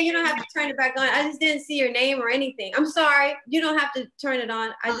 That's okay. You don't have to turn it back on. I just didn't see your name or anything. I'm sorry. You don't have to turn it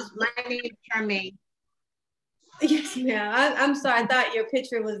on. My name is Charmaine. Yes, ma'am. I'm sorry. I thought your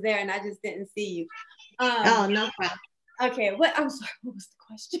picture was there and I just didn't see you. Oh, no problem. Okay. I'm sorry. What was the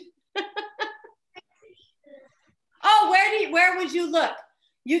question? Oh, where would you look?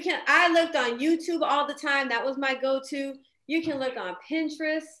 I looked on YouTube all the time. That was my go-to. You can look on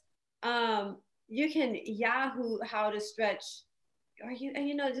Pinterest. You can Yahoo how to stretch, or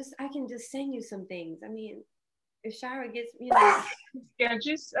I can just send you some things. I mean, if Shara gets, yeah,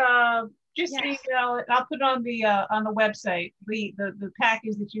 just email it. I'll put it on the website, the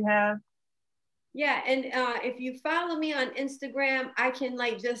package that you have. Yeah, and if you follow me on Instagram, I can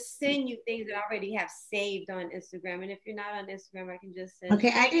like just send you things that I already have saved on Instagram. And if you're not on Instagram, I can just send.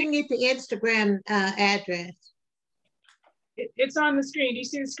 Okay, I didn't get the Instagram address. It's on the screen. Do you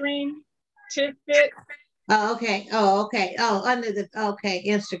see the screen? TipFit. Oh, okay. Oh, okay. Oh, under the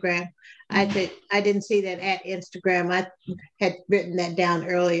Instagram. I didn't see that at Instagram. I had written that down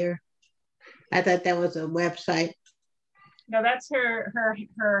earlier. I thought that was a website. No, that's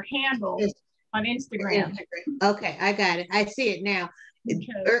her handle. On Instagram. Okay, I got it. I see it now. Okay.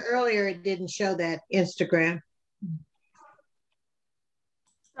 Earlier, it didn't show that Instagram.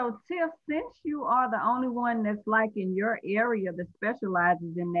 So, Tiff, since you are the only one that's like in your area that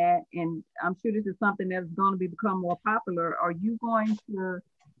specializes in that, and I'm sure this is something that's going to become more popular, are you going to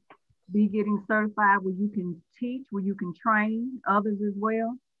be getting certified where you can teach, where you can train others as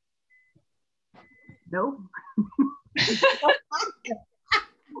well? No.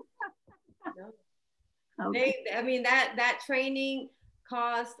 Okay. I mean, that training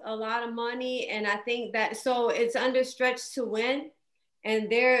costs a lot of money, and I think that, so it's under Stretch to Win, and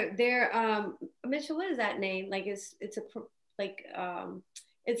they're Mitchell, what is that name? Like it's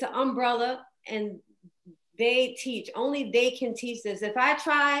an umbrella, and they teach. Only they can teach this. If I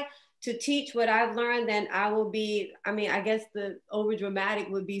try to teach what I've learned, then I will be. I mean, I guess the over dramatic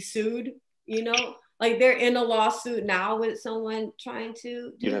would be sued. Like they're in a lawsuit now with someone trying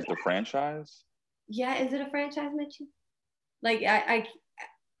to. You'd have to franchise. Yeah, is it a franchise, Mitchell? Like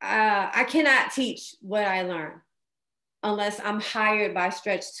I cannot teach what I learn unless I'm hired by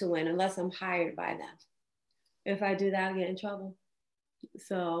Stretch to Win, unless I'm hired by them. If I do that, I'll get in trouble.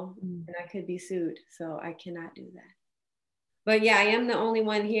 So, and I could be sued. So I cannot do that. But yeah, I am the only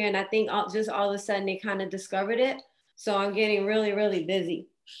one here. And I think just all of a sudden they kind of discovered it. So I'm getting really, really busy.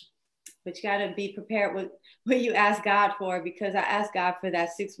 But you got to be prepared with what you ask God for, because I asked God for that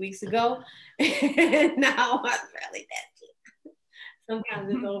 6 weeks ago. And now I'm really busy.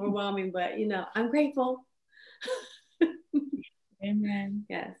 Sometimes it's overwhelming, but I'm grateful. Amen.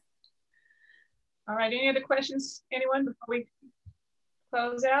 Yes. All right. Any other questions, anyone, before we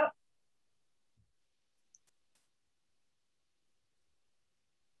close out?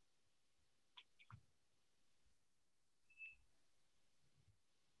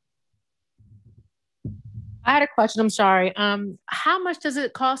 I had a question. I'm sorry. How much does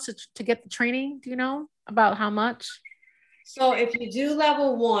it cost to get the training? Do you know about how much? So if you do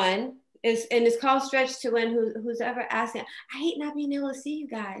level 1, it's called Stretch to Win. Who's ever asking, I hate not being able to see you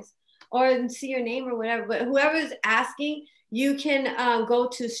guys or see your name or whatever. But whoever's asking, you can go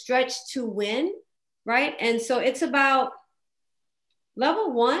to Stretch to Win, right? And so it's about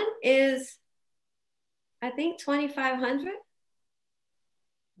level 1 is, I think, 2,500.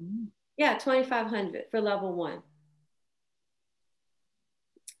 Yeah, 2,500 for level 1.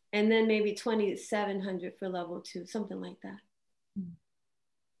 and then maybe 2,700 for level 2, something like that.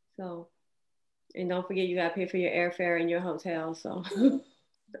 So, and don't forget, you gotta pay for your airfare and your hotel. So,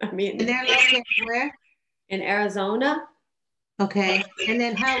 I mean, And they're located where? In Arizona. Okay. And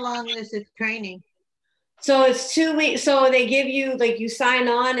then how long is the training? So it's 2 weeks. So they give you, like, you sign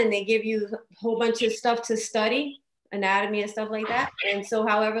on and they give you a whole bunch of stuff to study, anatomy and stuff like that. And so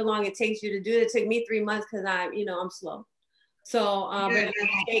however long it takes you to do it, it took me 3 months because I'm slow. So,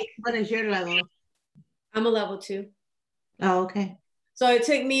 what is your level? I'm a level 2. Oh, okay. So it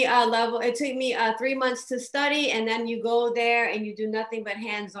took me 3 months to study, and then you go there and you do nothing but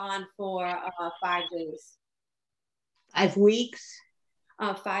hands-on for 5 days. 5 weeks?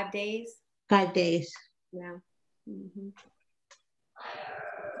 5 days. 5 days. Yeah. Mm-hmm.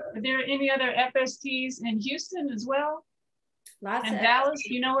 Are there any other FSTs in Houston as well? Lots in of Dallas.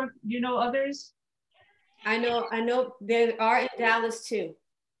 You know others? I know there are in Dallas too.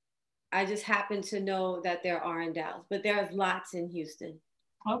 I just happen to know that there are in Dallas, but there's lots in Houston.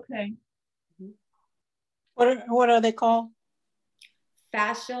 Okay. Mm-hmm. What are they called?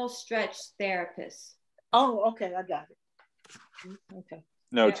 Fascial Stretch Therapists. Oh, okay, I got it. Okay.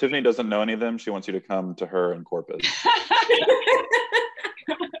 No, yeah. Tiffany doesn't know any of them. She wants you to come to her in Corpus.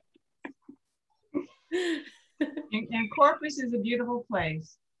 And Corpus is a beautiful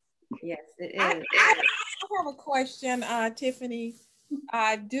place. Yes, it is. I have a question, Tiffany.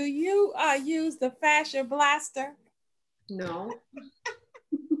 Do you use the fascia blaster? No.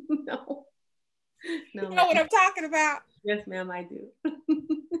 No. You know what I'm talking about? Yes, ma'am, I do.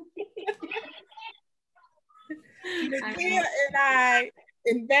 Nakia and I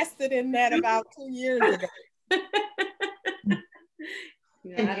invested in that about 2 years ago.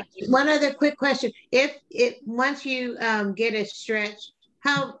 And one other quick question: if once you get a stretch,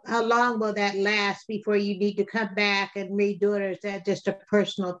 how long will that last before you need to come back and redo it, or is that just a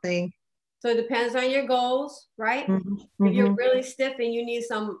personal thing? So it depends on your goals, right? Mm-hmm. If you're really stiff and you need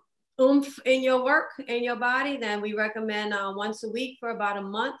some oomph in your work, in your body, then we recommend once a week for about a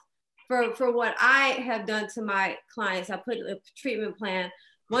month. For what I have done to my clients, I put a treatment plan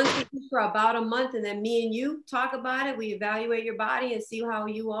once a week for about a month, and then me and you talk about it. We evaluate your body and see how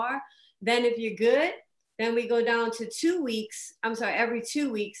you are. Then if you're good, then we go down to 2 weeks. I'm sorry, every 2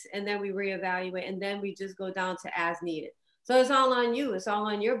 weeks, and then we reevaluate, and then we just go down to as needed. So it's all on you. It's all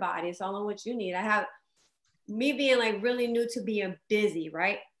on your body. It's all on what you need. I have me being like really new to being busy,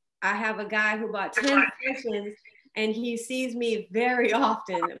 right? I have a guy who bought 10 sessions, and he sees me very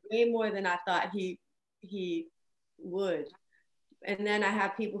often, way more than I thought he would. And then I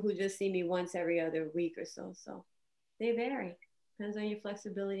have people who just see me once every other week or so. So they vary. Depends on your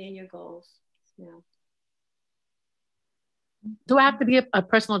flexibility and your goals. Yeah. Do I have to be a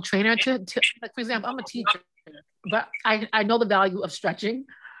personal trainer to like, for example, I'm a teacher, but I know the value of stretching,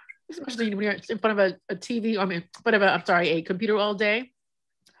 especially when you're in front of a TV, in front of a computer all day.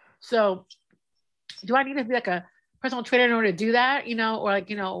 So do I need to be like a personal trainer in order to do that, or like,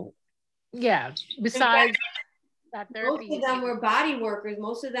 yeah, besides that therapy? Most of them were body workers.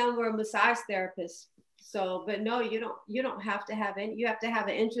 Most of them were massage therapists. So, but no, you don't have to have any, you have to have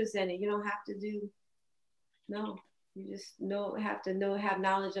an interest in it. You don't have to no, you just have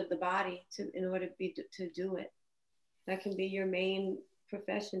knowledge of the body in order to do it. That can be your main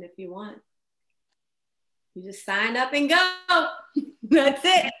profession if you want. You just sign up and go. That's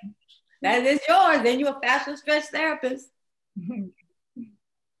it. That is yours. Then you're a fascial stretch therapist.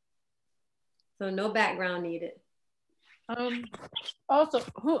 So no background needed. Also,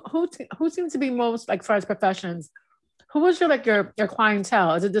 who seems to be most, like, far as professions, who was your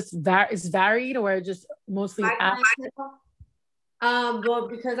clientele? Is it just is varied, or just mostly? Well,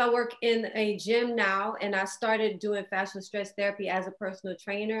 because I work in a gym now, and I started doing fascial stretch therapy as a personal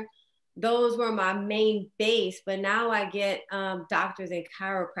trainer. Those were my main base, but now I get doctors and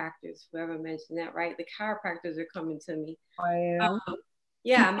chiropractors. Whoever mentioned that, right? The chiropractors are coming to me.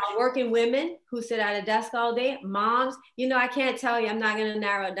 Yeah, my working women who sit at a desk all day, moms, I can't tell you, I'm not going to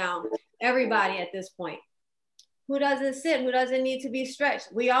narrow it down. Everybody at this point. Who doesn't sit? Who doesn't need to be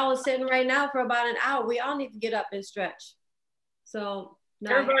stretched? We all are sitting right now for about an hour. We all need to get up and stretch. So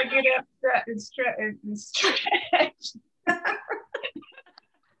everybody get up and stretch.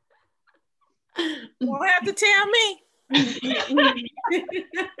 You won't have to tell me.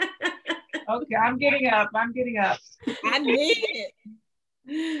 Okay, I'm getting up. I need it.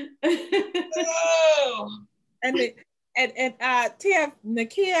 Oh. And Tiff,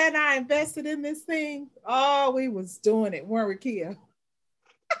 Nakia and I invested in this thing. Oh, we was doing it, weren't we, Kia?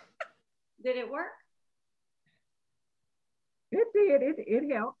 Did it work? It did.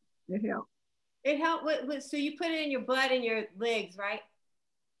 It helped. It helped. It helped with so you put it in your butt and your legs, right?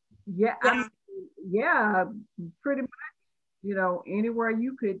 Yeah, yeah, pretty much. Anywhere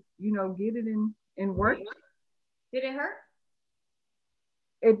you could, get it in work. Did it hurt?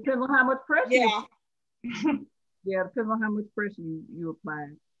 It depends on how much pressure. Yeah. Yeah, it depends on how much pressure you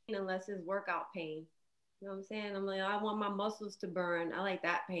apply. Unless it's workout pain. You know what I'm saying? I'm like, I want my muscles to burn. I like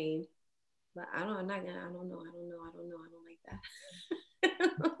that pain. But I don't know. I don't like that.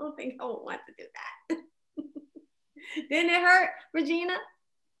 I don't think I would want to do that. Didn't it hurt, Regina?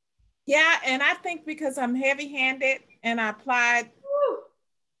 Yeah, and I think because I'm heavy-handed and I applied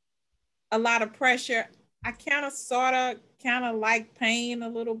a lot of pressure, I kind of like pain a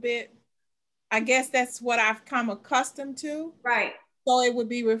little bit. I guess that's what I've come accustomed to. Right. So it would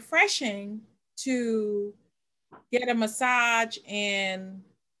be refreshing to get a massage and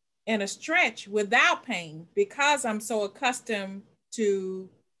a stretch without pain, because I'm so accustomed to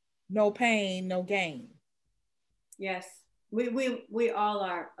no pain, no gain. Yes, we all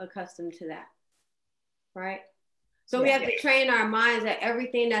are accustomed to that, right? So we have to train our minds that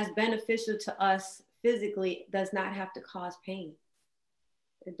everything that's beneficial to us physically does not have to cause pain.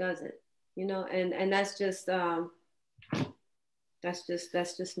 It doesn't, and that's just a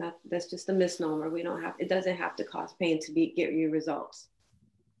misnomer. It doesn't have to cause pain to get your results.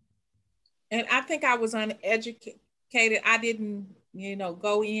 And I think I was uneducated. I didn't,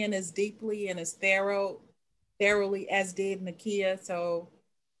 go in as deeply and as thoroughly as did Nakia. So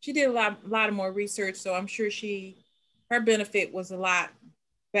she did a lot of more research. So I'm sure her benefit was a lot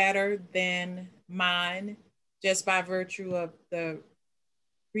better than mine, just by virtue of the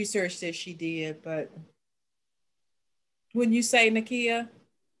research that she did. But wouldn't you say, Nakia?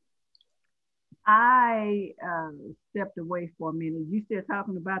 I stepped away for a minute. You still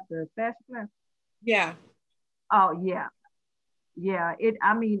talking about the fascia class? Yeah. Oh yeah. Yeah. It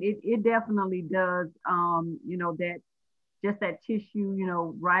definitely does. That tissue,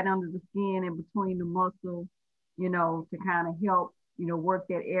 right under the skin and between the muscle, to kind of help, work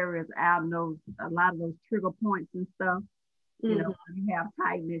that areas out, and a lot of those trigger points and stuff. You have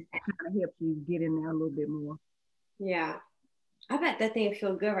tightness, it kind of helps you get in there a little bit more. Yeah. I bet that thing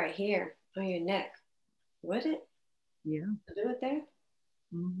feel good right here on your neck. Would it? Yeah. Do it there?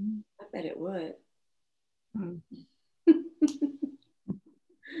 Mm-hmm. I bet it would.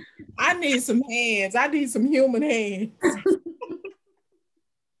 I need some hands. I need some human hands.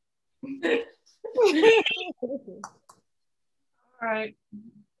 All right.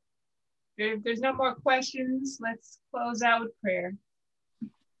 If there's no more questions, let's close out with prayer.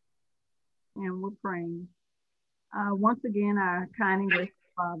 And we're praying. Once again, our kind and gracious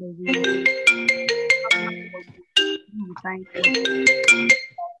Father, we thank you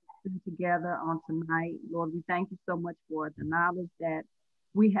together on tonight. Lord, we thank you so much for the knowledge that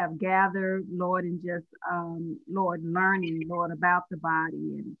we have gathered, Lord, and just, Lord, learning, Lord, about the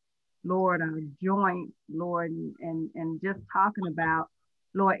body, and Lord, our joints, Lord, and just talking about,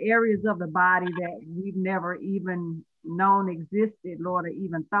 Lord, areas of the body that we've never even known existed, Lord, or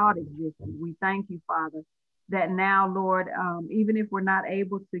even thought existed. We thank you, Father, that now, Lord, even if we're not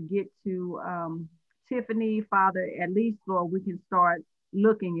able to get to Tiffany, Father, at least, Lord, we can start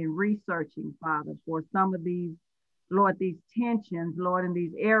looking and researching, Father, for some of these, Lord, these tensions, Lord, in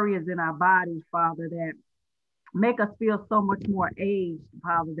these areas in our bodies, Father, that make us feel so much more aged,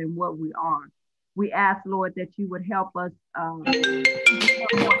 Father, than what we are. We ask, Lord, that you would help us, Father, in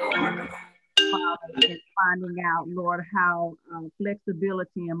finding out, Lord, how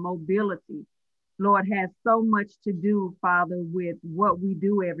flexibility and mobility, Lord, has so much to do, Father, with what we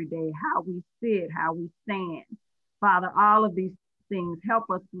do every day, how we sit, how we stand. Father, all of these things help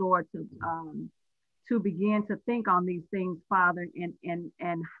us, Lord, to begin to think on these things, Father,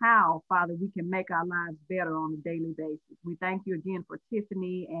 and how, Father, we can make our lives better on a daily basis. We thank you again for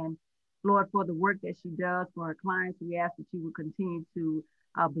Tiffany, and Lord, for the work that she does for her clients. We ask that you will continue to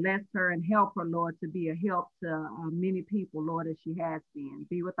bless her and help her, Lord, to be a help to many people, Lord, as she has been.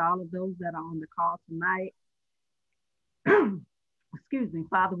 Be with all of those that are on the call tonight. Excuse me,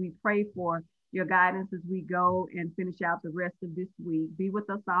 Father, we pray for your guidance as we go and finish out the rest of this week. Be with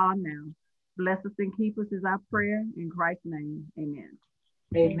us all now. Bless us and keep us is our prayer. In Christ's name, amen.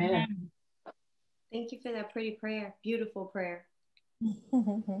 Amen. Thank you for that pretty prayer. Beautiful prayer.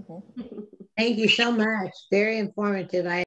 Thank you so much. Very informative.